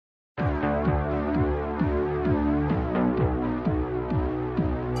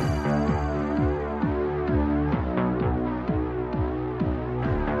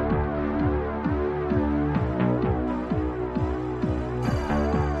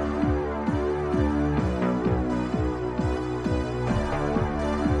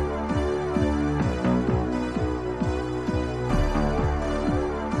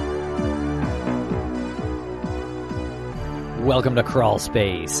Welcome to Crawl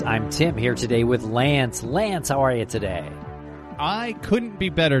Space. I'm Tim here today with Lance. Lance, how are you today? I couldn't be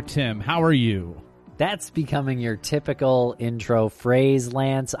better, Tim. How are you? That's becoming your typical intro phrase,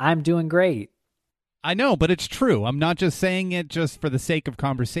 Lance. I'm doing great. I know, but it's true. I'm not just saying it just for the sake of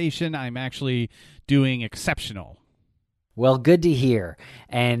conversation. I'm actually doing exceptional. Well, good to hear.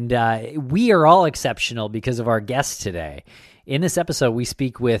 And we are all exceptional because of our guest today. In this episode, we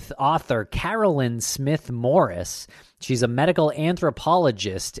speak with author Carolyn Smith Morris. She's a medical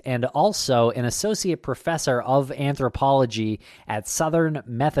anthropologist and also an associate professor of anthropology at Southern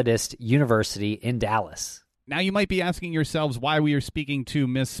Methodist University in Dallas. Now, you might be asking yourselves why we are speaking to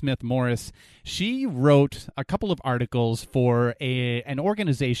Miss Smith Morris. She wrote a couple of articles for an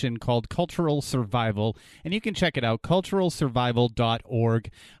organization called Cultural Survival, and you can check it out,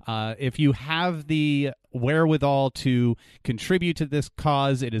 culturalsurvival.org. If you have the wherewithal to contribute to this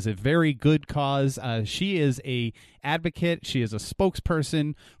cause, it is a very good cause. She is a advocate. She is a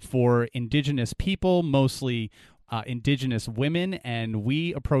spokesperson for Indigenous people, mostly Indigenous women, and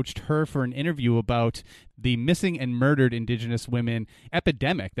we approached her for an interview about the missing and murdered Indigenous women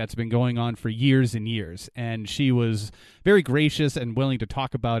epidemic that's been going on for years and years. And she was very gracious and willing to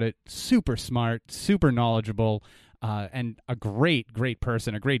talk about it. Super smart, super knowledgeable, and a great, great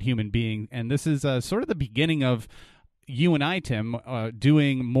person, a great human being. And this is sort of the beginning of you and I, Tim,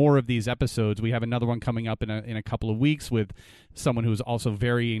 doing more of these episodes. We have another one coming up in a couple of weeks with someone who's also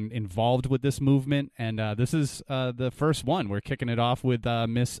very involved with this movement. And this is the first one. We're kicking it off with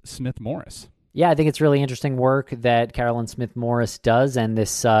Miss Smith Morris. Yeah, I think it's really interesting work that Carolyn Smith Morris does, and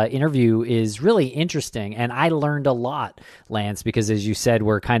this interview is really interesting. And I learned a lot, Lance, because as you said,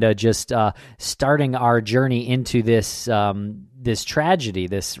 we're kind of just starting our journey into this this tragedy,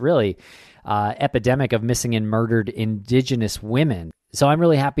 this really epidemic of missing and murdered Indigenous women. So I'm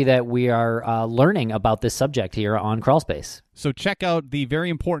really happy that we are learning about this subject here on Crawlspace. So check out the very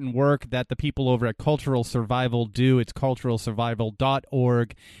important work that the people over at Cultural Survival do. It's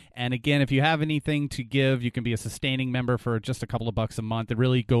culturalsurvival.org. And again, if you have anything to give, you can be a sustaining member for just a couple of bucks a month. It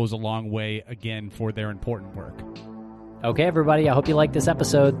really goes a long way, again, for their important work. Okay, everybody, I hope you like this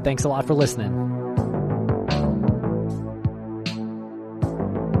episode. Thanks a lot for listening.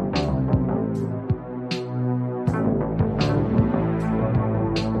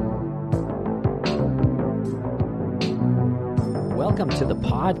 Welcome to the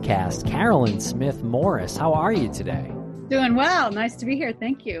podcast, Carolyn Smith Morris. How are you today? Doing well. Nice to be here.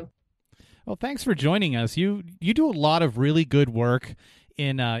 Thank you. Well, thanks for joining us. You do a lot of really good work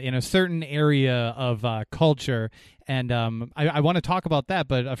in a certain area of culture, and I want to talk about that.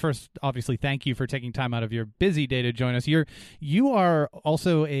 But first, obviously, thank you for taking time out of your busy day to join us. You are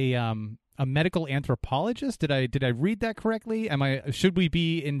also a medical anthropologist. Did I read that correctly? Should we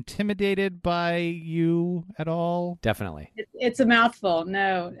be intimidated by you at all? Definitely. It's a mouthful.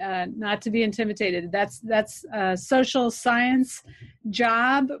 No, not to be intimidated. That's a social science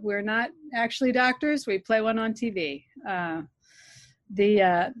job. We're not actually doctors. We play one on TV.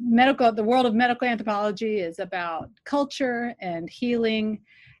 The world of medical anthropology is about culture and healing,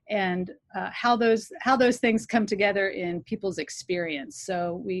 and how those things come together in people's experience.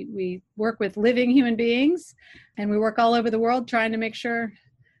 So we work with living human beings, and we work all over the world trying to make sure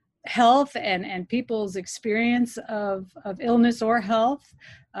health and people's experience of illness or health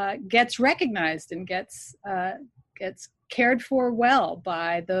gets recognized and gets cared for well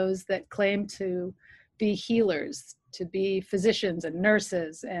by those that claim to be healers, to be physicians and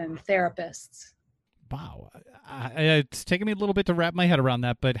nurses and therapists. Wow. It's taken me a little bit to wrap my head around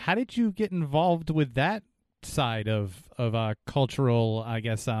that, but how did you get involved with that side of cultural, I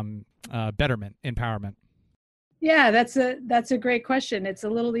guess, betterment, empowerment? Yeah, that's a great question. It's a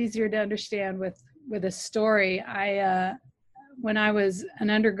little easier to understand with a story. When I was an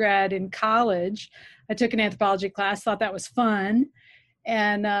undergrad in college, I took an anthropology class, thought that was fun.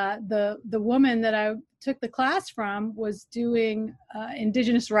 And the woman that I took the class from was doing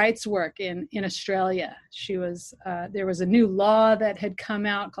Indigenous rights work in Australia. She was there was a new law that had come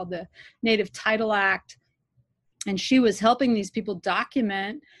out called the Native Title Act, and she was helping these people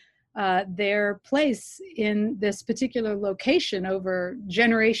document their place in this particular location over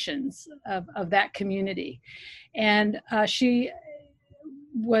generations of that community. And she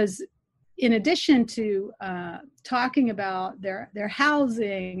was, in addition to talking about their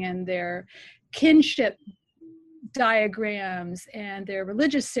housing and their kinship diagrams and their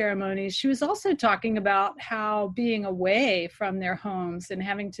religious ceremonies, she was also talking about how being away from their homes and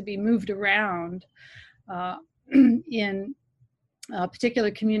having to be moved around in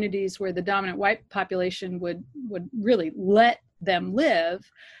particular communities where the dominant white population would really let them live,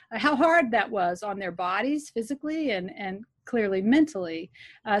 how hard that was on their bodies physically and clearly mentally.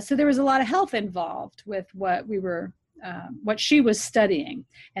 So there was a lot of health involved with what she was studying.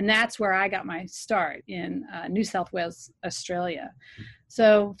 And that's where I got my start in New South Wales, Australia.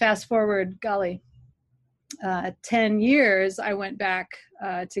 So fast forward, 10 years, I went back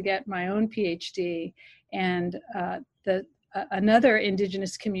to get my own PhD, and another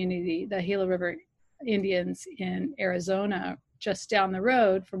indigenous community, the Gila River Indians in Arizona, just down the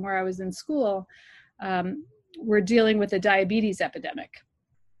road from where I was in school, were dealing with a diabetes epidemic.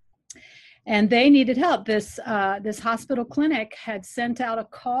 And they needed help. This hospital clinic had sent out a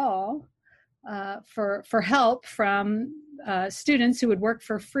call for help from students who would work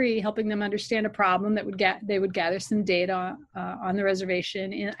for free, helping them understand a problem that they would gather some data on the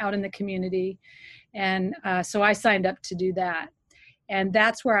reservation out in the community. And so I signed up to do that. And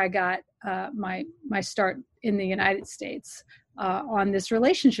that's where I got my start in the United States on this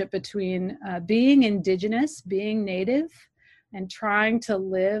relationship between being indigenous, being native, and trying to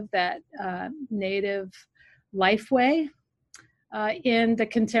live that native life way in the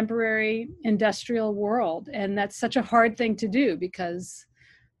contemporary industrial world. And that's such a hard thing to do, because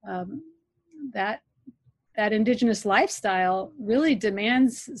that indigenous lifestyle really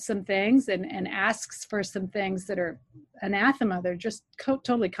demands some things and asks for some things that are anathema. They're just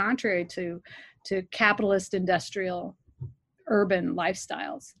totally contrary to capitalist industrial urban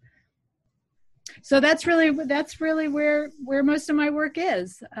lifestyles. So that's really where most of my work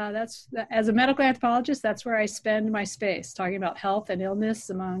is. That's, as a medical anthropologist, that's where I spend my space, talking about health and illness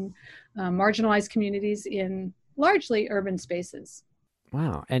among marginalized communities in largely urban spaces.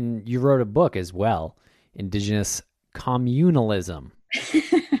 Wow. And you wrote a book as well, Indigenous Communalism.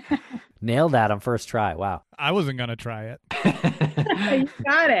 Nailed that on first try. Wow. I wasn't going to try it. You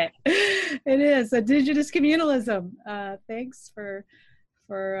got it. It is Indigenous Communalism. Thanks for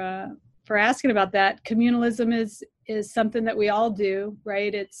asking about that. Communalism is something that we all do,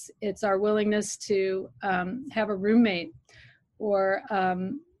 right? It's our willingness to have a roommate, or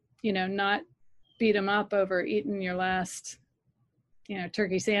not beat them up over eating your last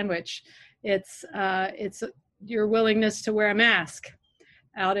turkey sandwich. It's your willingness to wear a mask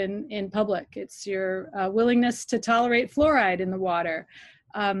out in public. It's your willingness to tolerate fluoride in the water.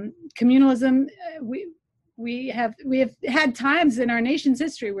 Communalism, we have had times in our nation's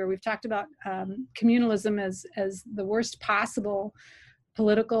history where we've talked about communalism as the worst possible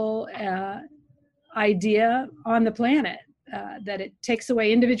political idea on the planet, that it takes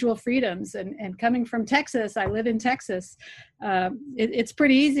away individual freedoms. And coming from Texas, I live in Texas, it's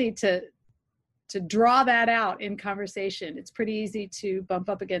pretty easy to draw that out in conversation. It's pretty easy to bump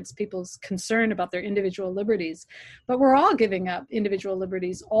up against people's concern about their individual liberties, but we're all giving up individual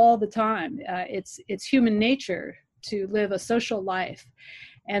liberties all the time. It's human nature to live a social life.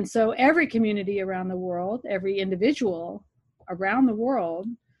 And so every community around the world, every individual around the world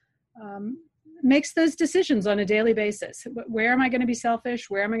makes those decisions on a daily basis. Where am I going to be selfish?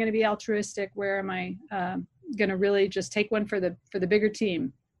 Where am I going to be altruistic? Where am I going to really just take one for the bigger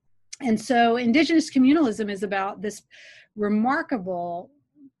team? And so Indigenous communalism is about this remarkable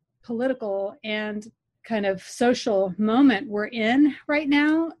political and kind of social moment we're in right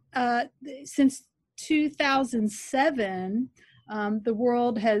now. Since 2007, the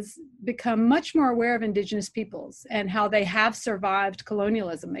world has become much more aware of Indigenous peoples and how they have survived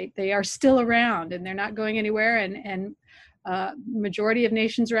colonialism. They are still around, and they're not going anywhere. And majority of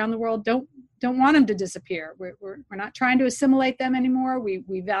nations around the world don't want them to disappear. We're not trying to assimilate them anymore.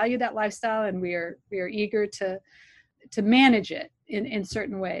 We value that lifestyle, and we are eager to manage it in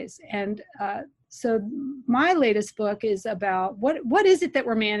certain ways. And so my latest book is about what is it that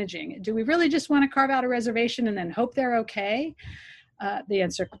we're managing? Do we really just want to carve out a reservation and then hope they're okay? The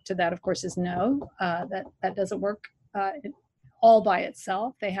answer to that, of course, is no. That doesn't work all by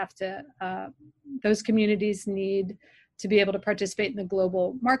itself. They have to. Those communities need to be able to participate in the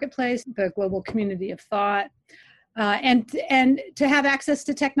global marketplace, the global community of thought, and to have access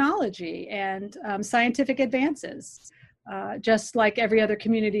to technology and scientific advances, just like every other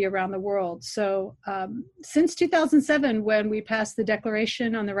community around the world. So since 2007, when we passed the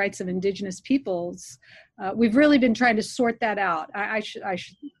Declaration on the Rights of Indigenous Peoples, we've really been trying to sort that out. I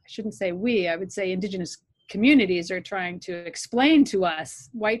shouldn't say we, I would say Indigenous communities are trying to explain to us,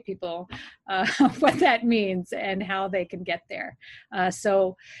 white people, what that means and how they can get there.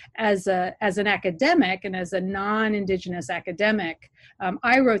 So as an academic and as a non-Indigenous academic,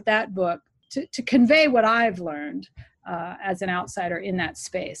 I wrote that book to convey what I've learned as an outsider in that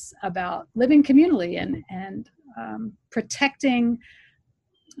space about living communally and protecting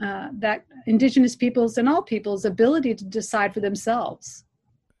that Indigenous peoples and all people's ability to decide for themselves.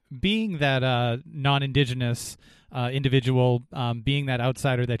 being that non-Indigenous individual, being that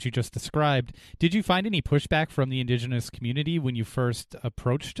outsider that you just described, did you find any pushback from the Indigenous community when you first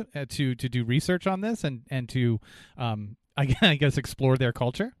approached to do research on this and to, I guess, explore their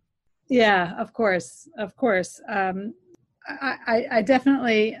culture? Yeah, of course. I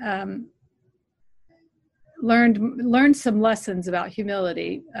definitely learned some lessons about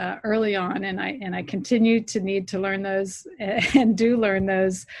humility early on, and I continue to need to learn those and do learn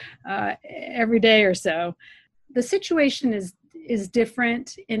those every day or so. The situation is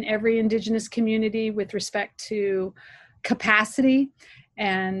different in every Indigenous community with respect to capacity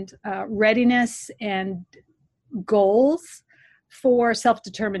and readiness and goals for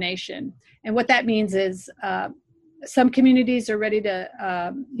self-determination. And what that means is some communities are ready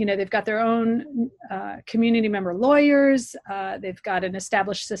to, they've got their own community member lawyers. They've got an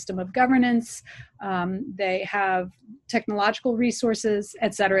established system of governance. They have technological resources,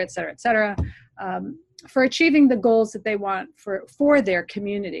 et cetera, et cetera, et cetera, for achieving the goals that they want for their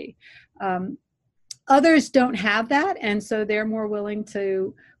community. Others don't have that, and so they're more willing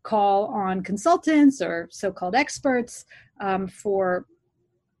to call on consultants or so-called experts for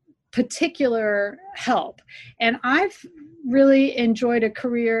particular help. And I've really enjoyed a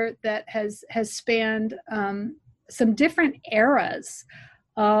career that has spanned some different eras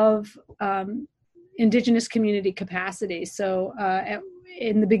of Indigenous community capacity. So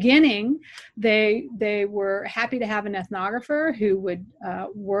in the beginning, they were happy to have an ethnographer who would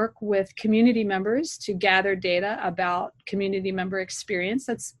work with community members to gather data about community member experience.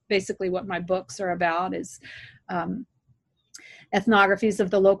 That's basically what my books are about, is ethnographies of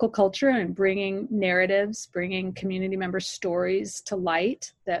the local culture and bringing narratives, bringing community member stories to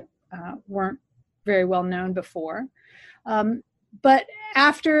light that weren't very well known before. But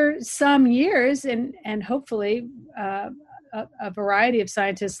after some years, and hopefully a variety of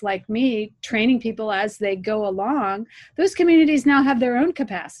scientists like me training people as they go along, those communities now have their own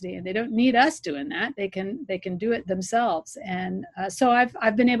capacity, and they don't need us doing that. They can do it themselves. And so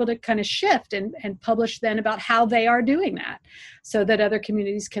I've been able to kind of shift and publish then about how they are doing that, so that other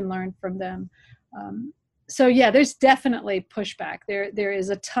communities can learn from them. So yeah, there's definitely pushback. There is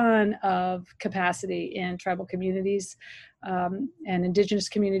a ton of capacity in tribal communities and Indigenous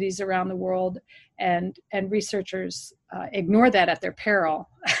communities around the world, and researchers ignore that at their peril.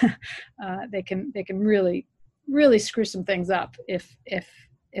 They can really screw some things up if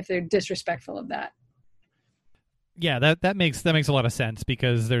they're disrespectful of that. Yeah, that makes a lot of sense,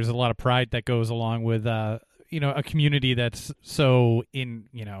 because there's a lot of pride that goes along with a community that's so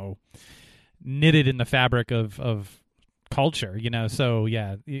knitted in the fabric of culture, so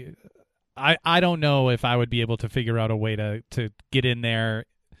yeah, I don't know if I would be able to figure out a way to get in there,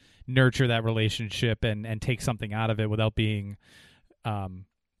 nurture that relationship, and take something out of it without being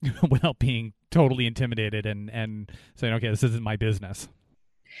totally intimidated and saying, okay, this isn't my business.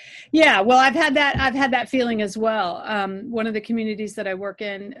 Yeah, well, I've had that feeling as well. One of the communities that I work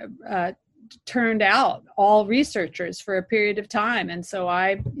in turned out all researchers for a period of time, and so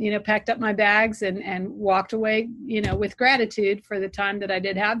I packed up my bags and walked away with gratitude for the time that I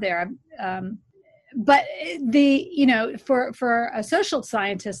did have there. But for a social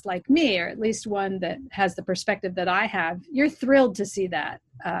scientist like me, or at least one that has the perspective that I have, you're thrilled to see that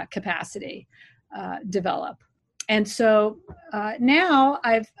capacity develop. And so now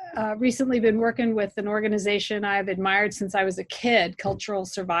I've recently been working with an organization I've admired since I was a kid, Cultural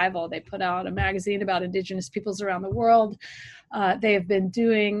Survival. They put out a magazine about Indigenous peoples around the world. They have been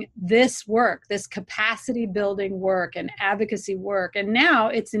doing this work, this capacity building work and advocacy work. And now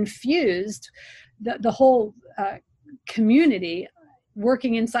it's infused the whole community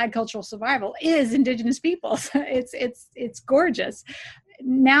working inside Cultural Survival is Indigenous peoples. It's gorgeous.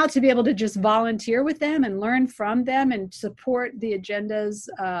 Now to be able to just volunteer with them and learn from them and support the agendas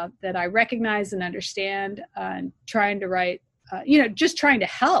that I recognize and understand, and trying to write, just trying to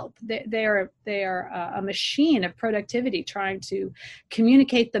help. They are a machine of productivity, trying to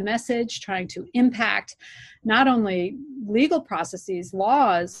communicate the message, trying to impact not only legal processes,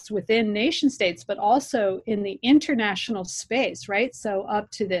 laws within nation states, but also in the international space, right? So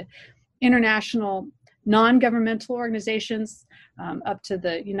up to the international non-governmental organizations, up to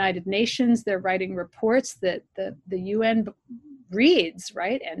the United Nations. They're writing reports that the UN reads,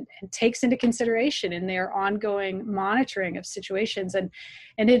 right, and takes into consideration in their ongoing monitoring of situations. And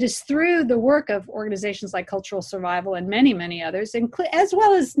it is through the work of organizations like Cultural Survival and many, many others, as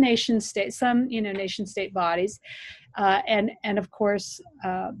well as nation state, some nation state bodies, and of course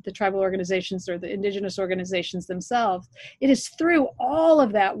the tribal organizations or the Indigenous organizations themselves. It is through all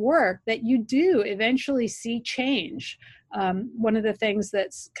of that work that you do eventually see change one of the things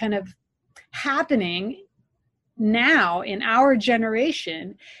that's kind of happening now in our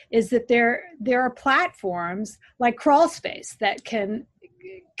generation is that there are platforms like Crawlspace that can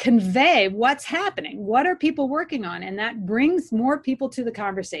convey what's happening, what are people working on, and that brings more people to the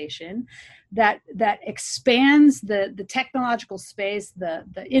conversation, that expands the technological space, the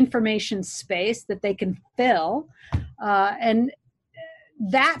information space that they can fill, and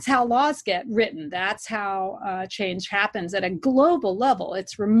that's how laws get written. That's how change happens at a global level.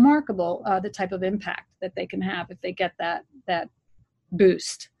 It's remarkable the type of impact that they can have if they get that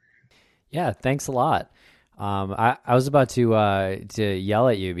boost. Yeah, thanks a lot. I was about to yell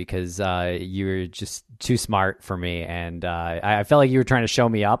at you because you were just too smart for me, and I felt like you were trying to show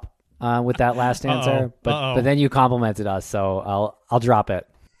me up with that last answer. But then you complimented us, so I'll drop it.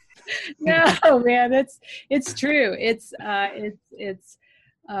 No, man, it's true. It's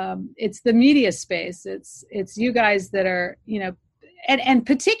the media space. It's you guys that are, and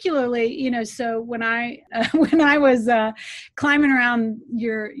particularly, so when I was climbing around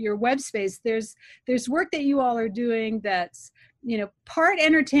your web space, there's work that you all are doing that's, part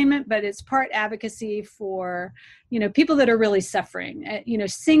entertainment, but it's part advocacy for, people that are really suffering,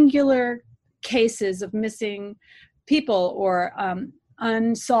 singular cases of missing people or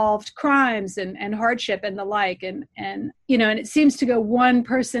unsolved crimes and hardship and the like, and it seems to go one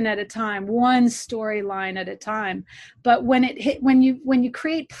person at a time, one storyline at a time. But when you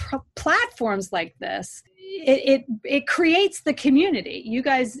create platforms like this, it creates the community. You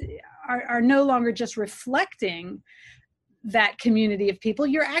guys are no longer just reflecting that community of people.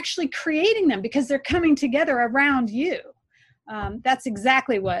 You're actually creating them because they're coming together around you. That's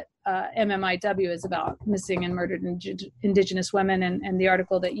exactly what MMIW is about, missing and murdered Indigenous women, and the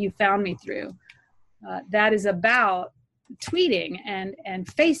article that you found me through. That is about tweeting and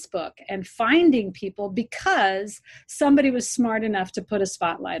Facebook and finding people because somebody was smart enough to put a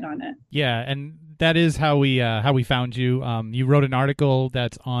spotlight on it. Yeah, and that is how we found you. You wrote an article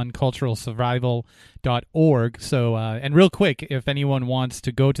that's on culturalsurvival.org. So, and real quick, if anyone wants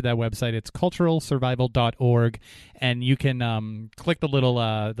to go to that website, it's culturalsurvival.org, and you can click the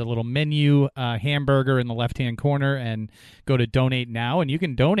little menu hamburger in the left-hand corner and go to donate now, and you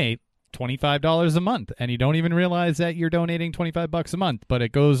can donate $25 a month, and you don't even realize that you're donating $25 a month, but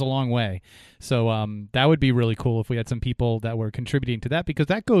it goes a long way. So that would be really cool if we had some people that were contributing to that, because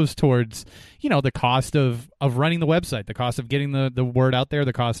that goes towards, the cost of running the website, the cost of getting the word out there,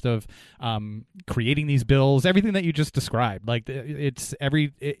 the cost of creating these bills, everything that you just described. Like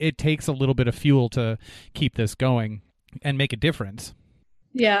it takes a little bit of fuel to keep this going and make a difference.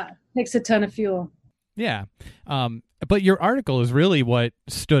 Yeah, takes a ton of fuel. Yeah. But your article is really what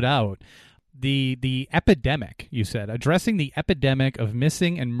stood out. The epidemic, you said, addressing the epidemic of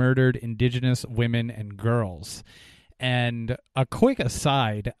missing and murdered Indigenous women and girls. And a quick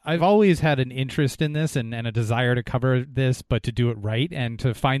aside, I've always had an interest in this and a desire to cover this, but to do it right, and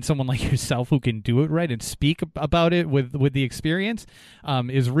to find someone like yourself who can do it right and speak about it with the experience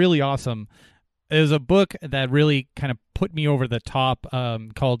is really awesome. There's a book that really kind of put me over the top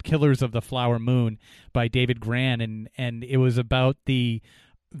called Killers of the Flower Moon by David Grann, and it was about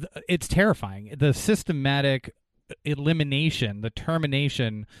it's terrifying, the systematic elimination, the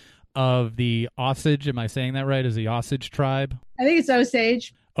termination of the Osage. Am I saying that right? Is the Osage tribe? I think it's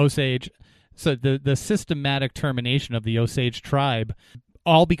Osage. Osage. So the systematic termination of the Osage tribe,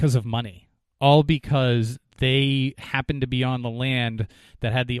 all because of money, all because they happened to be on the land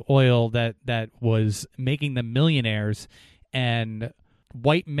that had the oil that was making them millionaires, and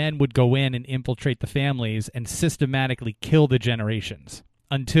white men would go in and infiltrate the families and systematically kill the generations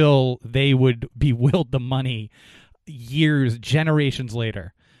until they would be willed the money generations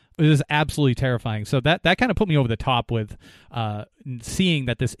later. It was absolutely terrifying. So that kind of put me over the top with seeing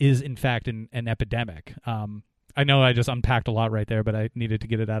that this is, in fact, an epidemic. I know I just unpacked a lot right there, but I needed to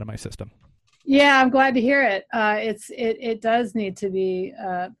get it out of my system. Yeah, I'm glad to hear it. It does need to be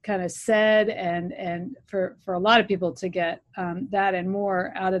kind of said, and for a lot of people to get that and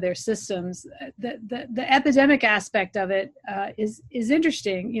more out of their systems. The epidemic aspect of it is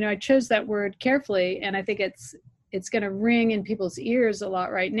interesting. I chose that word carefully, and I think it's going to ring in people's ears a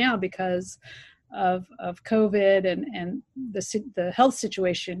lot right now because of COVID and the health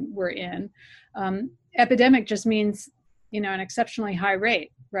situation we're in. Epidemic just means an exceptionally high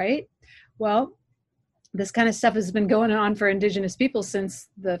rate, right? Well, this kind of stuff has been going on for Indigenous people since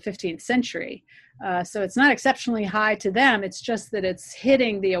the 15th century. So it's not exceptionally high to them. It's just that it's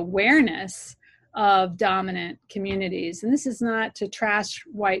hitting the awareness of dominant communities. And this is not to trash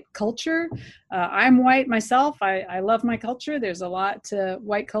white culture. I'm white myself. I love my culture. There's a lot to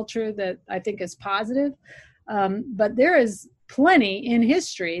white culture that I think is positive. But there is plenty in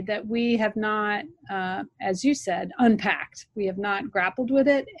history that we have not, as you said, unpacked. We have not grappled with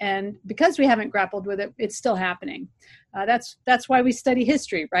it, and because we haven't grappled with it, it's still happening. That's why we study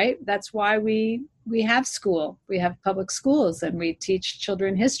history, right? That's why we have school. We have public schools, and we teach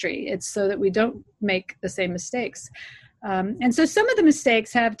children history. It's so that we don't make the same mistakes. And so some of the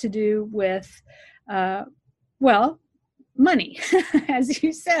mistakes have to do with, money, as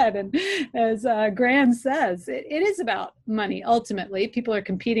you said, and as Gran says, it is about money. Ultimately, people are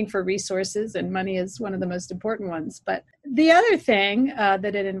competing for resources, and money is one of the most important ones. But the other thing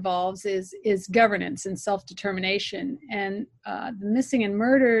that it involves is governance and self-determination. And the missing and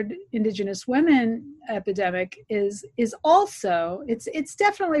murdered Indigenous women epidemic is also, it's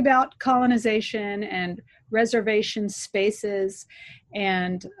definitely about colonization and reservation spaces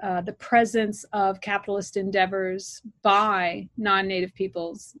and the presence of capitalist endeavors by non-Native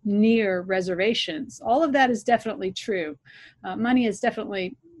peoples near reservations. All of that is definitely true. Money is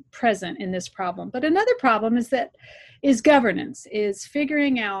definitely present in this problem. But another problem is governance, is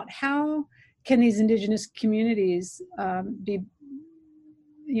figuring out how can these Indigenous communities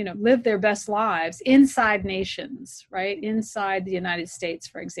live their best lives inside nations, right? Inside the United States,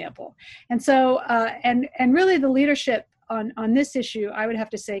 for example. And so, and really the leadership on this issue, I would have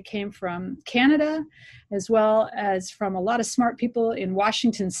to say, came from Canada, as well as from a lot of smart people in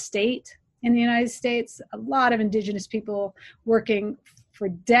Washington State in the United States, a lot of Indigenous people working for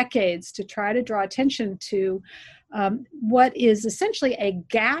decades to try to draw attention to what is essentially a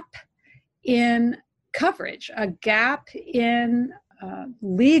gap in coverage, a gap in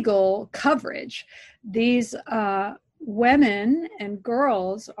legal coverage. These women and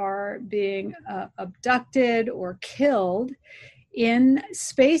girls are being abducted or killed in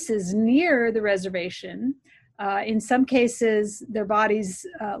spaces near the reservation. In some cases, their bodies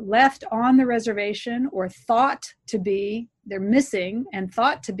left on the reservation or they're missing and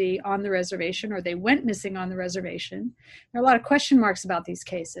thought to be on the reservation, or they went missing on the reservation. There are a lot of question marks about these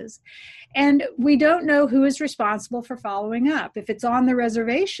cases. And we don't know who is responsible for following up. If it's on the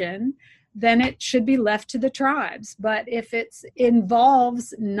reservation, then it should be left to the tribes. But if it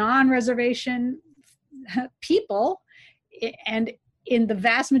involves non-reservation people, and in the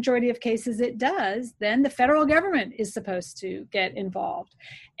vast majority of cases it does, then the federal government is supposed to get involved.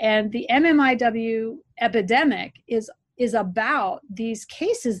 And the MMIW epidemic is about these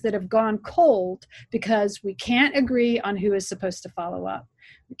cases that have gone cold because we can't agree on who is supposed to follow up.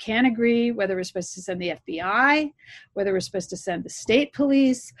 We can't agree whether we're supposed to send the FBI, whether we're supposed to send the state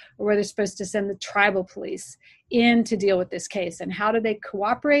police, or whether we're supposed to send the tribal police in to deal with this case. And how do they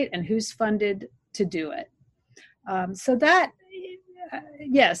cooperate, and who's funded to do it? So that,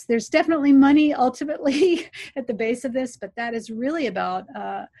 yes, there's definitely money ultimately at the base of this, but that is really about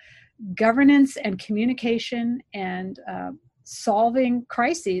governance and communication and solving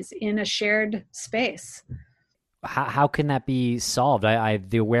crises in a shared space. How can that be solved?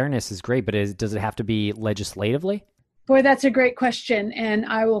 The awareness is great, but does it have to be legislatively? Boy, that's a great question, and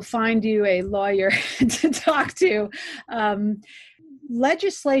I will find you a lawyer to talk to.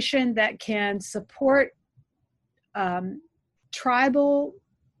 Legislation that can support tribal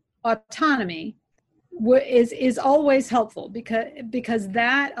autonomy is always helpful because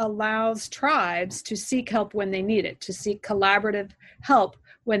that allows tribes to seek help when they need it, to seek collaborative help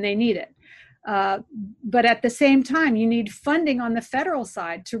when they need it. But at the same time, you need funding on the federal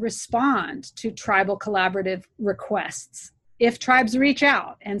side to respond to tribal collaborative requests. If tribes reach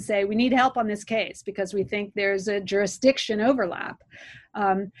out and say, we need help on this case because we think there's a jurisdiction overlap,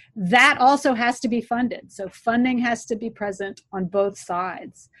 that also has to be funded. So funding has to be present on both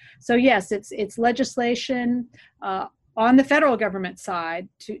sides. So yes, it's legislation on the federal government side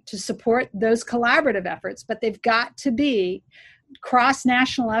to support those collaborative efforts, but they've got to be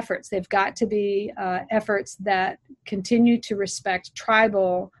cross-national efforts. They've got to be efforts that continue to respect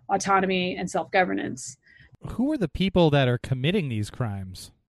tribal autonomy and self-governance. Who are the people that are committing these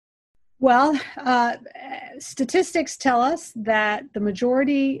crimes? Well, statistics tell us that the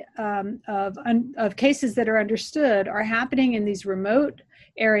majority of cases that are understood are happening in these remote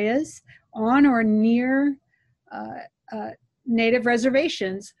areas on or near Native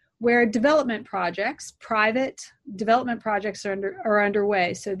reservations where development projects, private development projects are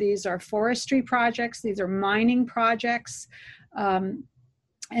underway. So these are forestry projects, these are mining projects, and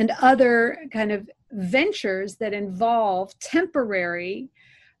other kind of ventures that involve temporary,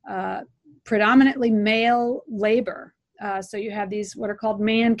 predominantly male labor So you have these what are called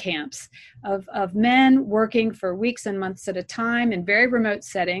man camps of men working for weeks and months at a time in very remote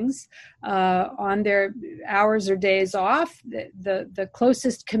settings on their hours or days off. The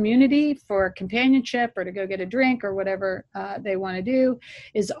closest community for companionship or to go get a drink or whatever they want to do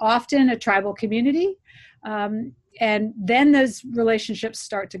is often a tribal community. And then those relationships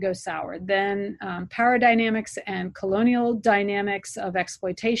start to go sour. Then power dynamics and colonial dynamics of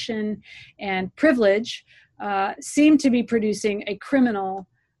exploitation and privilege seem to be producing a criminal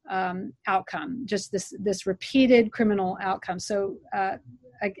outcome, just this repeated criminal outcome. So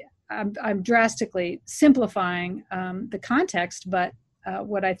I'm drastically simplifying the context, but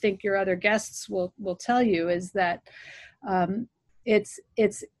what I think your other guests will tell you is that it's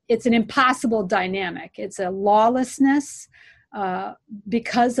an impossible dynamic. It's a lawlessness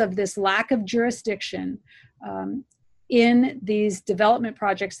because of this lack of jurisdiction in these development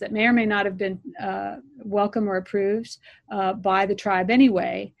projects that may or may not have been welcome or approved by the tribe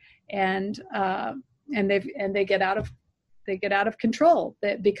anyway, and they get out of control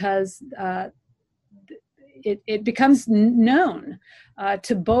because it becomes known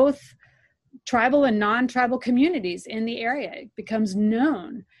to both tribal and non-tribal communities in the area. It becomes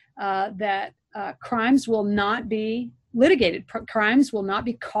known that crimes will not be litigated. Crimes will not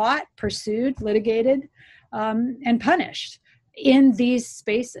be caught, pursued, litigated, and punished in these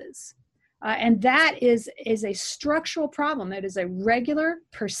spaces. And that is a structural problem. That is a regular,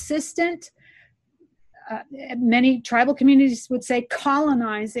 persistent, many tribal communities would say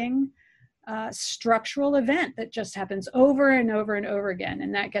colonizing structural event that just happens over and over and over again.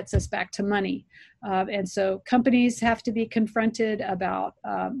 And that gets us back to money. And so companies have to be confronted about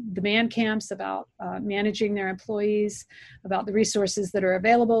the man camps, about managing their employees, about the resources that are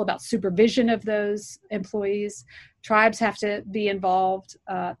available, about supervision of those employees. Tribes have to be involved.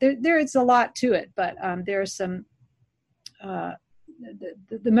 There is a lot to it, but there are some, the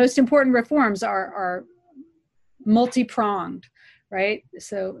most important reforms are multi-pronged. Right.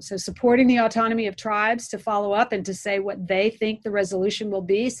 So supporting the autonomy of tribes to follow up and to say what they think the resolution will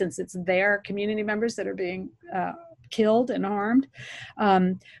be, since it's their community members that are being killed and harmed,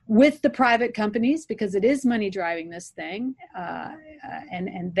 with the private companies, because it is money driving this thing,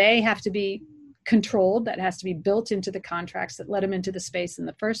 and they have to be controlled. That has to be built into the contracts that let them into the space in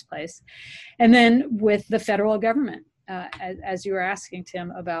the first place. And then with the federal government. As you were asking,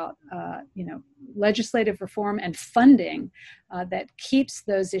 Tim, about legislative reform and funding that keeps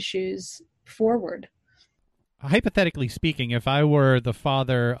those issues forward. Hypothetically speaking, if I were the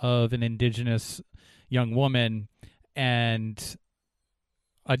father of an Indigenous young woman and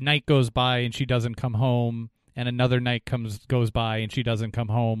a night goes by and she doesn't come home, and another night goes by and she doesn't come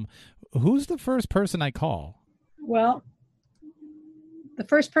home, who's the first person I call? Well, the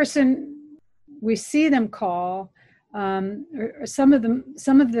first person we see them call, or some of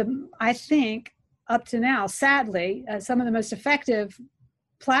them, I think, up to now, sadly, some of the most effective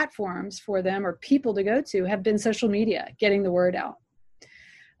platforms for them or people to go to have been social media, getting the word out.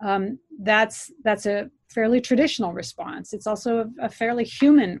 That's a fairly traditional response. It's also a fairly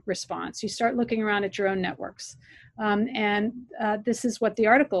human response. You start looking around at your own networks. And this is what the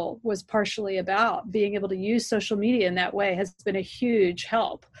article was partially about. Being able to use social media in that way has been a huge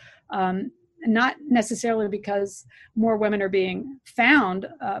help. Not necessarily because more women are being found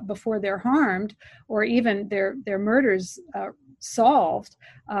before they're harmed or even their murders solved,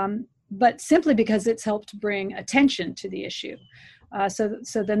 but simply because it's helped bring attention to the issue.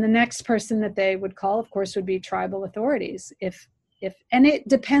 So then the next person that they would call, of course, would be tribal authorities. And it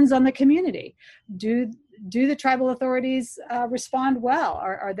depends on the community. Do the tribal authorities respond well?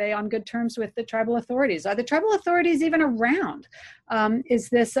 Are they on good terms with the tribal authorities? Are the tribal authorities even around? Is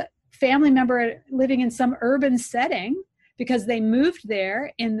this family member living in some urban setting because they moved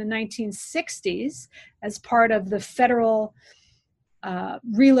there in the 1960s as part of the federal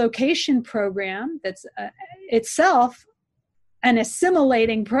relocation program that's itself an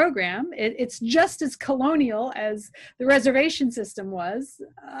assimilating program? It's just as colonial as the reservation system was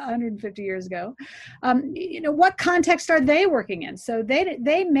 150 years ago. What context are they working in? So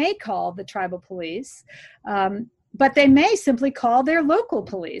they may call the tribal police, but they may simply call their local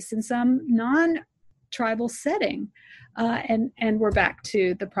police in some non-tribal setting. And we're back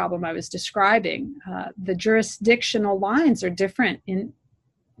to the problem I was describing. The jurisdictional lines are different in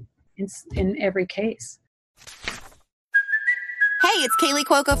every case. Hey, it's Kaylee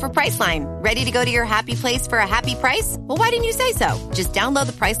Cuoco for Priceline. Ready to go to your happy place for a happy price? Well, why didn't you say so? Just download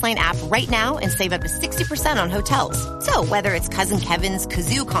the Priceline app right now and save up to 60% on hotels. So whether it's Cousin Kevin's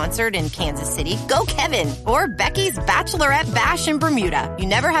Kazoo Concert in Kansas City, go Kevin, or Becky's Bachelorette Bash in Bermuda, you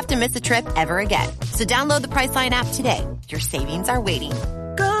never have to miss a trip ever again. So download the Priceline app today. Your savings are waiting.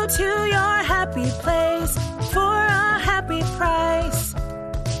 Go to your happy place for a happy price.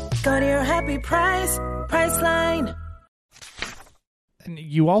 Go to your happy price, Priceline. And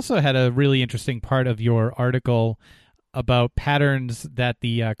you also had a really interesting part of your article about patterns that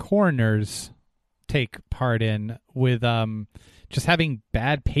the coroners take part in with just having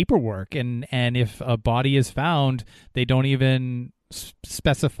bad paperwork. And if a body is found, they don't even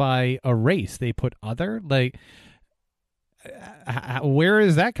specify a race. They put other. Like, where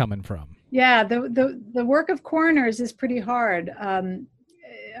is that coming from? Yeah, the work of coroners is pretty hard.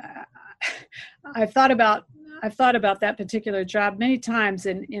 I've thought about that particular job many times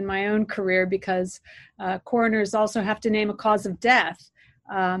in my own career, because coroners also have to name a cause of death.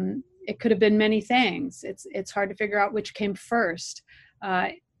 It could have been many things. It's hard to figure out which came first.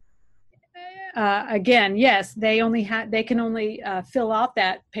 Again, yes, they can only fill out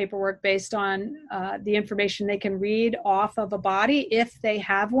that paperwork based on the information they can read off of a body, if they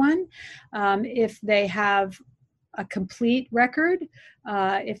have one, if they have a complete record,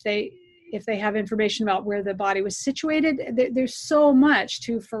 if they have information about where the body was situated. There's so much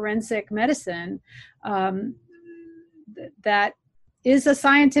to forensic medicine that is a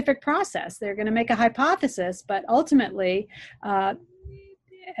scientific process. They're going to make a hypothesis, but ultimately, and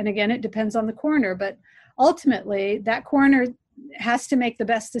again, it depends on the coroner, but ultimately that coroner has to make the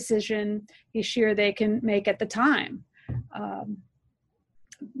best decision he or they can make at the time,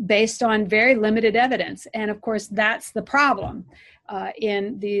 based on very limited evidence. And of course, that's the problem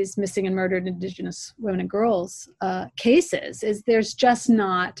in these missing and murdered Indigenous women and girls cases, is there's just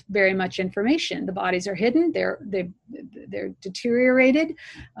not very much information. The bodies are hidden, they're deteriorated,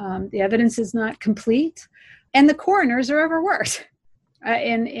 the evidence is not complete, and the coroners are overworked.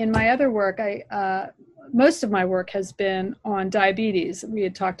 In my other work, most of my work has been on diabetes. We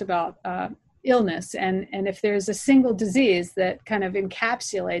had talked about illness, and if there's a single disease that kind of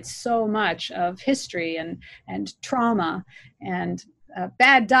encapsulates so much of history and trauma and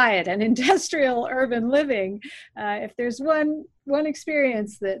bad diet and industrial urban living, if there's one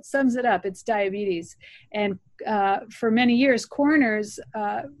experience that sums it up, it's diabetes. And for many years, coroners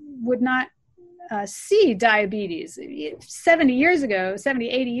would not see diabetes. 70,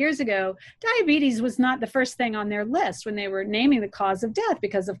 80 years ago, diabetes was not the first thing on their list when they were naming the cause of death,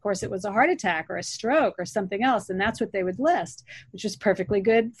 because of course it was a heart attack or a stroke or something else, and that's what they would list, which is perfectly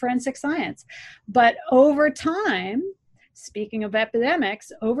good forensic science. But over time, speaking of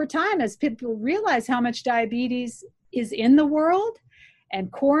epidemics, over time, as people realize how much diabetes is in the world, and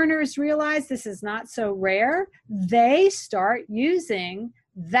coroners realize this is not so rare, they start using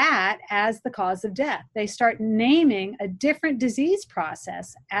that as the cause of death. They start naming a different disease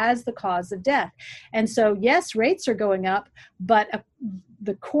process as the cause of death. And so, yes, rates are going up, but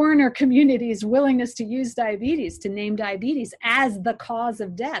the coroner community's willingness to use diabetes, to name diabetes as the cause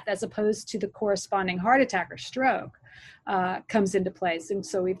of death, as opposed to the corresponding heart attack or stroke, comes into place. And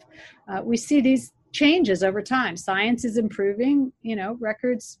so we see these changes over time. Science is improving,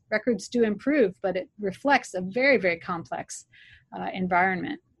 records do improve, but it reflects a very, very complex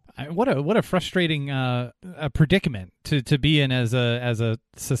environment. What a frustrating predicament to be in as a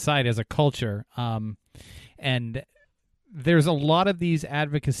society, as a culture. And there's a lot of these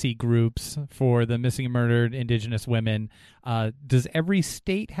advocacy groups for the missing and murdered Indigenous women. Does every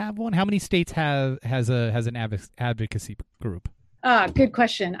state have one? How many states has an advocacy group? Good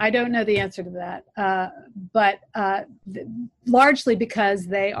question. I don't know the answer to that, but largely because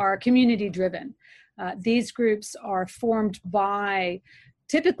they are community driven. These groups are formed by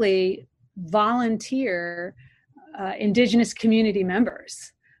typically volunteer Indigenous community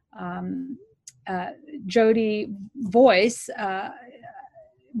members. Jody Voice,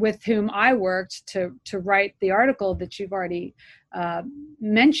 with whom I worked to write the article that you've already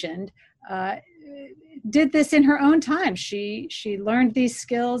mentioned, did this in her own time. She learned these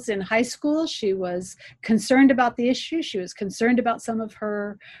skills in high school. She was concerned about the issue. She was concerned about some of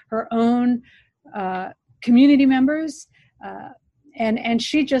her own community members, and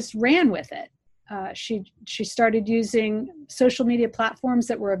she just ran with it. She started using social media platforms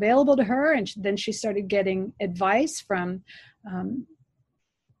that were available to her, and then she started getting advice from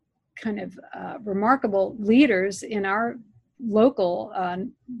remarkable leaders in our local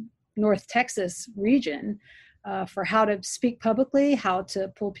North Texas region for how to speak publicly, how to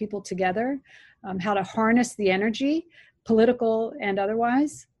pull people together, how to harness the energy political and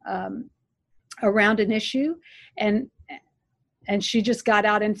otherwise, around an issue, and she just got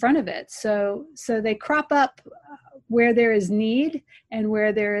out in front of it. So they crop up where there is need and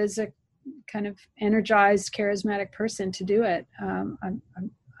where there is a kind of energized, charismatic person to do it.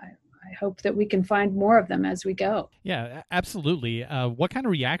 I hope that we can find more of them as we go. Yeah, absolutely. What kind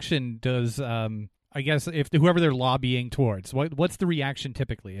of reaction does I guess if whoever they're lobbying towards, what's the reaction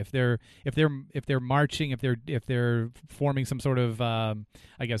typically if they're marching, if they're forming some sort of I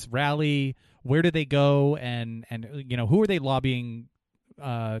guess rally? Where do they go, and who are they lobbying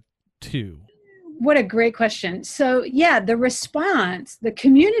to? What a great question. So yeah, the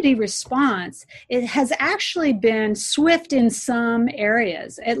community response, it has actually been swift in some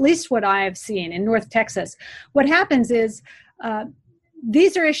areas, at least what I have seen in North Texas. What happens is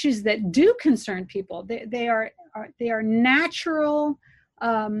these are issues that do concern people. They are natural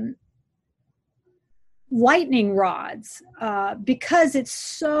lightning rods because it's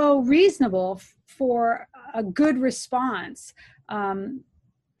so reasonable for a good response.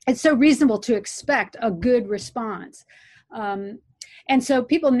 It's so reasonable to expect a good response. And so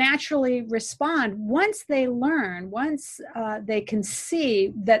people naturally respond once they learn, once they can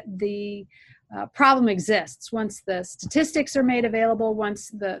see that the problem exists, once the statistics are made available,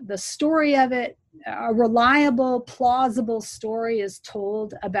 once the story of it, a reliable, plausible story is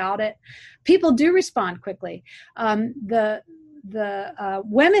told about it, people do respond quickly. The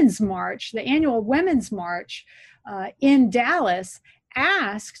Women's March, the annual Women's March in Dallas,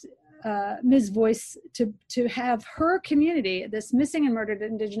 asked Ms. Voice to have her community, this missing and murdered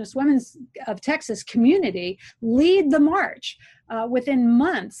Indigenous women of Texas community, lead the march within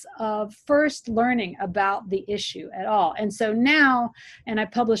months of first learning about the issue at all. And so now, and I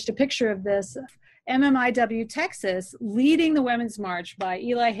published a picture of this, MMIW Texas leading the Women's March by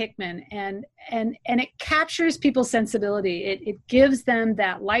Eli Hickman, and it captures people's sensibility. It gives them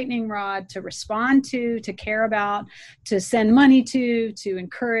that lightning rod to respond to care about, to send money to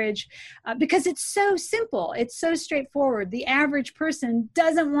encourage, because it's so simple. It's so straightforward. The average person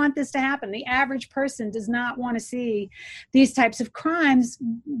doesn't want this to happen. The average person does not want to see these types of crimes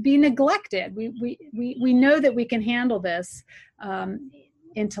be neglected. We know that we can handle this.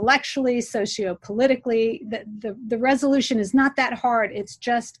 Intellectually, socio-politically, the resolution is not that hard. It's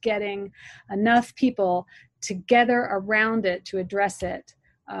just getting enough people together around it to address it.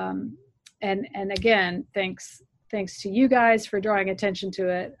 And again, thanks to you guys for drawing attention to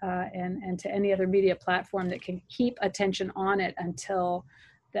it, and to any other media platform that can keep attention on it until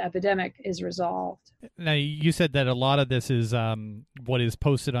the epidemic is resolved. Now, you said that a lot of this is what is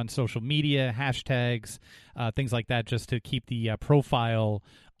posted on social media, hashtags, things like that, just to keep the profile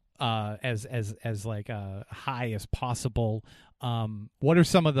as like high as possible. What are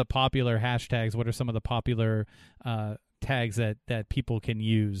some of the popular hashtags? What are some of the popular tags that people can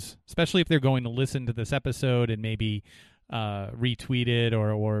use, especially if they're going to listen to this episode and maybe retweet it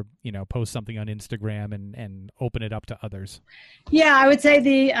or post something on Instagram and open it up to others? Yeah, I would say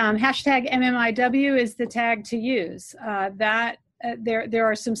the hashtag MMIW is the tag to use. There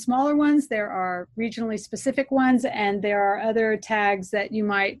are some smaller ones, there are regionally specific ones, and there are other tags that you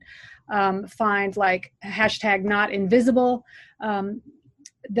might find, like hashtag not invisible,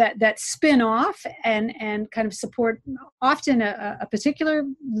 that spin off and kind of support often a particular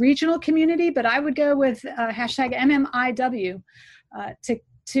regional community, but I would go with hashtag MMIW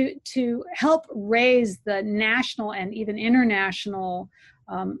to help raise the national and even international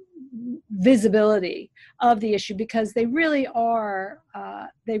visibility of the issue, because they really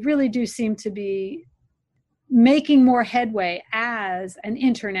do seem to be making more headway as an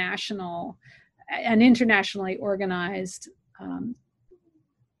internationally organized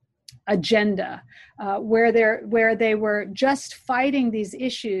agenda, where they were just fighting these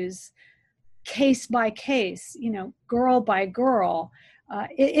issues case by case, girl by girl.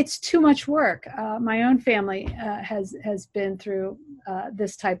 It's too much work. My own family has been through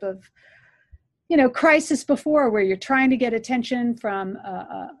this type of crisis before, where you're trying to get attention from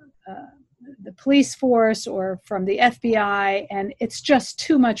the police force or from the FBI, and it's just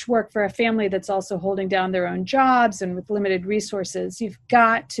too much work for a family that's also holding down their own jobs and with limited resources. You've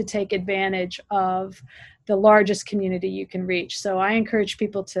got to take advantage of the largest community you can reach. So I encourage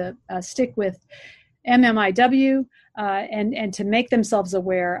people to stick with MMIW and to make themselves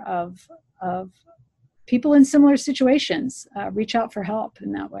aware of people in similar situations. Reach out for help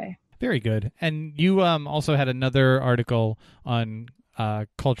in that way. Very good. And you also had another article on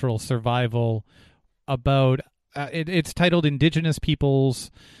cultural survival about it's titled Indigenous Peoples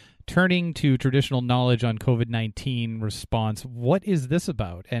Turning to Traditional Knowledge on COVID-19 Response. What is this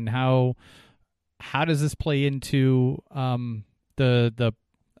about, and how how does this play into the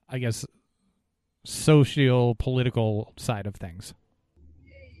I guess socio-political side of things?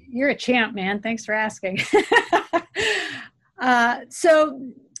 You're a champ, man. Thanks for asking. So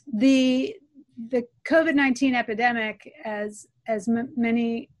the COVID-19 epidemic, as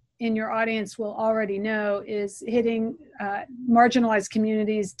many in your audience will already know, is hitting marginalized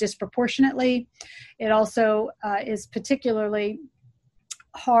communities disproportionately. It also is particularly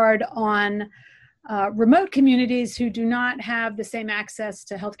hard on remote communities who do not have the same access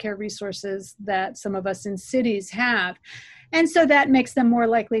to healthcare resources that some of us in cities have. And so that makes them more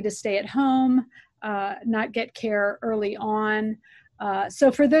likely to stay at home, not get care early on.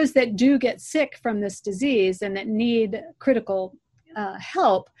 So for those that do get sick from this disease and that need critical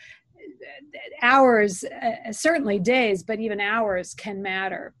help, hours, certainly days, but even hours can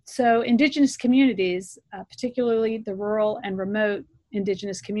matter. So Indigenous communities, particularly the rural and remote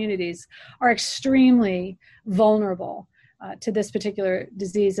Indigenous communities, are extremely vulnerable to this particular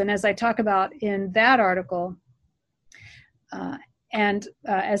disease. And as I talk about in that article, and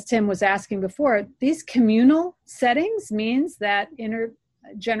as Tim was asking before, these communal settings means that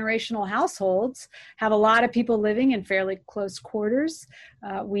intergenerational households have a lot of people living in fairly close quarters.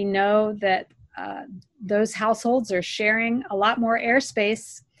 We know that those households are sharing a lot more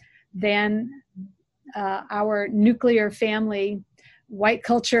airspace than our nuclear family, white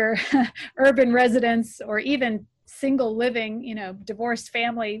culture, urban residents, or even single living, divorced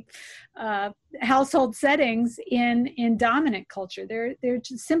family household settings in dominant culture. They're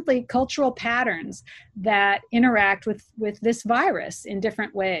just simply cultural patterns that interact with this virus in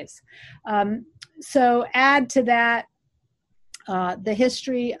different ways. So add to that the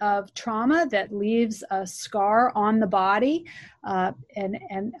history of trauma that leaves a scar on the body.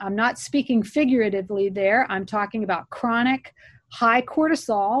 And I'm not speaking figuratively there. I'm talking about chronic high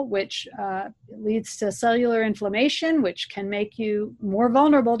cortisol, which leads to cellular inflammation, which can make you more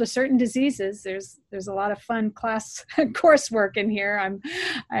vulnerable to certain diseases. There's a lot of fun coursework in here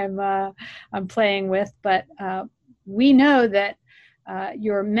I'm playing with, but we know that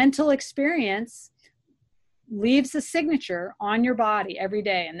your mental experience leaves a signature on your body every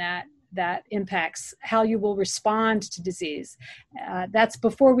day, and that impacts how you will respond to disease. That's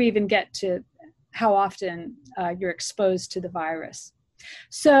before we even get to how often you're exposed to the virus.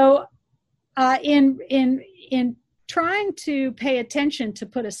 So in trying to pay attention to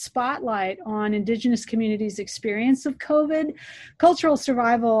put a spotlight on Indigenous communities' experience of COVID, Cultural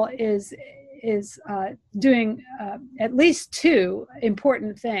Survival is doing at least two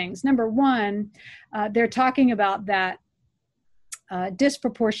important things. Number one, they're talking about that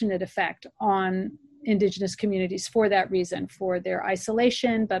disproportionate effect on Indigenous communities for that reason, for their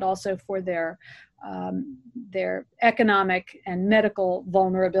isolation, but also for their economic and medical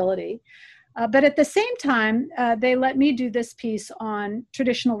vulnerability. But at the same time, they let me do this piece on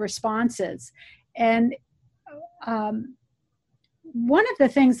traditional responses. And one of the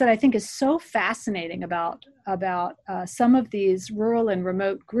things that I think is so fascinating about some of these rural and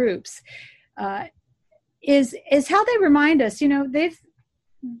remote groups is how they remind us,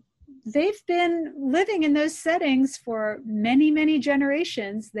 they've been living in those settings for many, many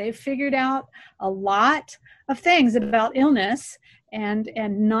generations. They've figured out a lot of things about illness, and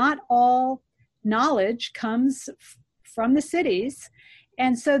not all knowledge comes from the cities.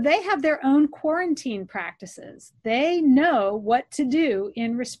 And so they have their own quarantine practices. They know what to do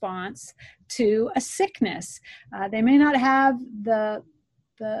in response to a sickness. They may not have the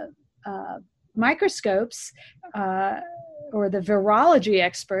microscopes or the virology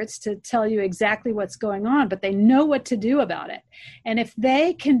experts to tell you exactly what's going on, but they know what to do about it. And if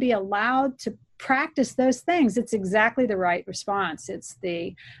they can be allowed to practice those things, it's exactly the right response. It's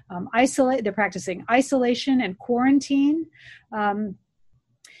they're practicing isolation and quarantine.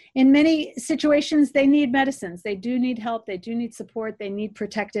 In many situations, they need medicines. They do need help. They do need support. They need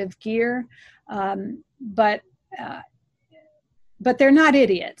protective gear. But they're not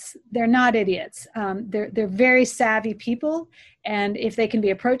idiots. They're not idiots. They're very savvy people, and if they can be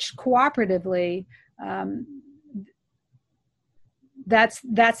approached cooperatively, that's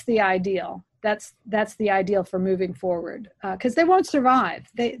the ideal. That's the ideal for moving forward, because they won't survive.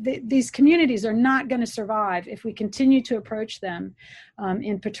 These communities are not going to survive if we continue to approach them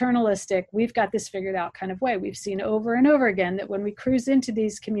in paternalistic, we've got this figured out kind of way. We've seen over and over again that when we cruise into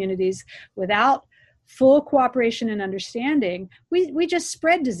these communities without full cooperation and understanding, we just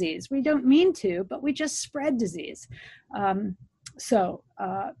spread disease. We don't mean to, but we just spread disease. So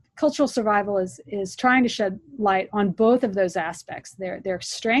Cultural Survival is trying to shed light on both of those aspects, their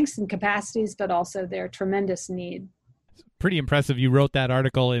strengths and capacities, but also their tremendous need. pretty impressive. You wrote that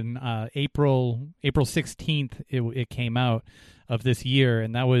article in April 16th. It came out of this year,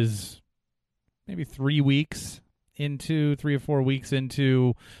 and that was maybe 3 or 4 weeks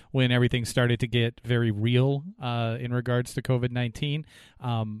into when everything started to get very real in regards to COVID-19.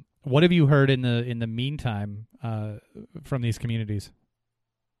 What have you heard in the meantime from these communities?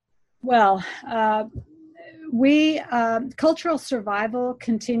 Well, Cultural Survival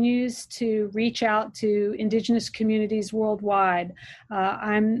continues to reach out to Indigenous communities worldwide.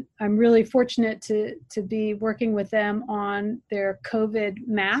 I'm really fortunate to be working with them on their COVID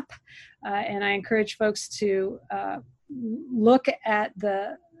map, and I encourage folks to look at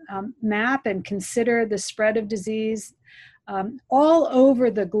the map and consider the spread of disease all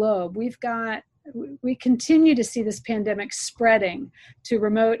over the globe. We continue to see this pandemic spreading to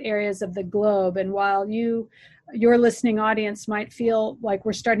remote areas of the globe. And while your listening audience might feel like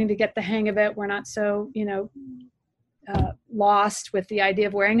we're starting to get the hang of it, we're not so, lost with the idea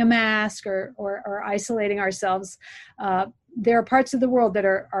of wearing a mask or isolating ourselves. There are parts of the world that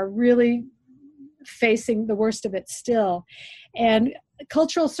are really facing the worst of it still. And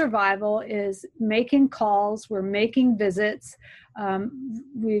Cultural Survival is making calls. We're making visits.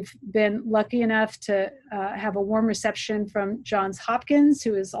 We've been lucky enough to have a warm reception from Johns Hopkins,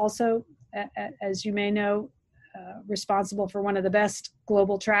 who is also, as you may know, responsible for one of the best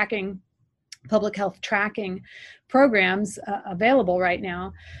global public health tracking programs available right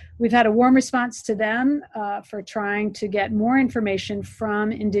now. We've had a warm response to them for trying to get more information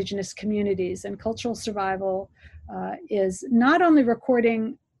from Indigenous communities. And Cultural Survival is not only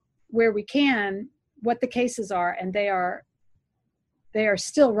recording where we can what the cases are, and they are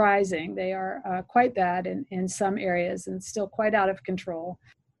still rising. They are quite bad in some areas and still quite out of control,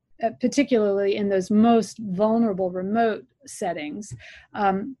 particularly in those most vulnerable remote settings.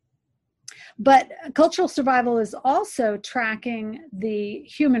 But Cultural Survival is also tracking the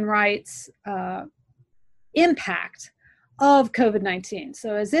human rights impact of COVID-19.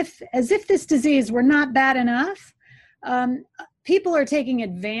 So as if this disease were not bad enough, people are taking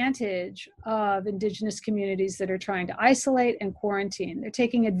advantage of Indigenous communities that are trying to isolate and quarantine. They're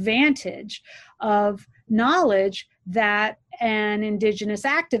taking advantage of knowledge that an Indigenous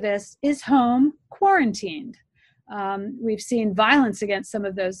activist is home quarantined. We've seen violence against some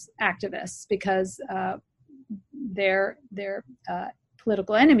of those activists because their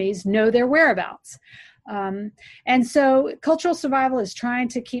political enemies know their whereabouts. And so Cultural Survival is trying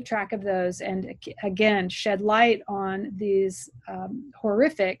to keep track of those and, again, shed light on these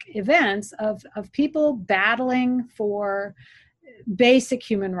horrific events of people battling for basic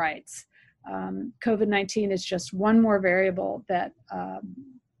human rights. COVID-19 is just one more variable that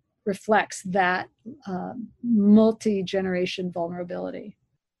reflects that multi-generation vulnerability.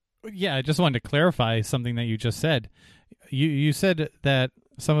 Yeah, I just wanted to clarify something that you just said. You said that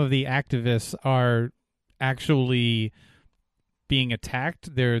some of the activists are actually being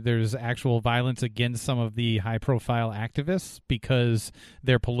attacked. There's actual violence against some of the high-profile activists because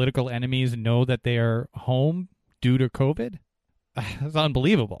their political enemies know that they are home due to COVID. That's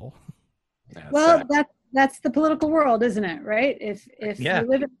unbelievable. Well, that's the political world, isn't it? Right? If you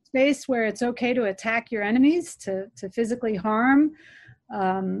live in a space where it's okay to attack your enemies, to physically harm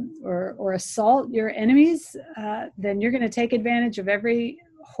or assault your enemies, then you're going to take advantage of every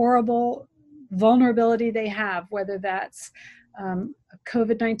horrible vulnerability they have, whether that's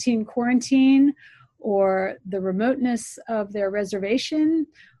COVID-19 quarantine or the remoteness of their reservation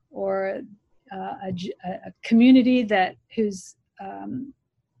or a community whose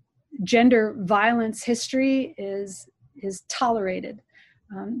gender violence history is tolerated.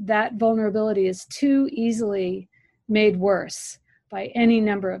 That vulnerability is too easily made worse by any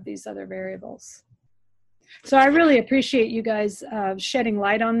number of these other variables. So I really appreciate you guys shedding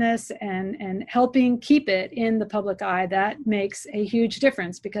light on this and helping keep it in the public eye. That makes a huge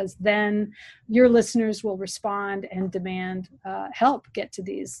difference because then your listeners will respond and demand help get to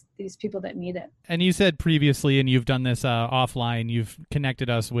these people that need it. And you said previously, and you've done this offline, you've connected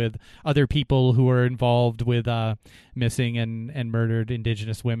us with other people who are involved with missing and murdered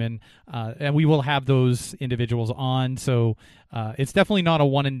Indigenous women. And we will have those individuals on. So it's definitely not a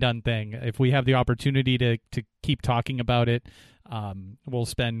one and done thing. If we have the opportunity to keep talking about it, we'll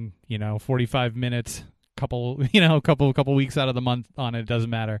spend 45 minutes, couple weeks out of the month on it. It doesn't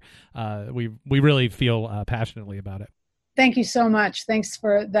matter. We really feel passionately about it. Thank you so much. Thanks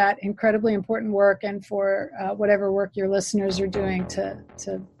for that incredibly important work and for whatever work your listeners are doing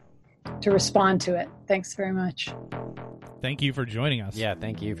to respond to it. Thanks very much. Thank you for joining us. Yeah,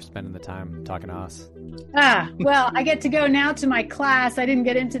 thank you for spending the time talking to us. Well, I get to go now to my class. I didn't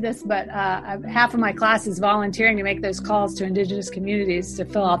get into this, but half of my class is volunteering to make those calls to Indigenous communities to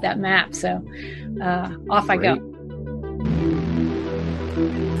fill out that map. So off I go.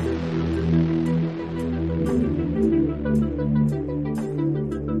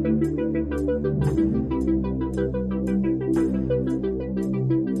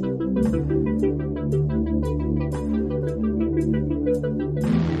 Great.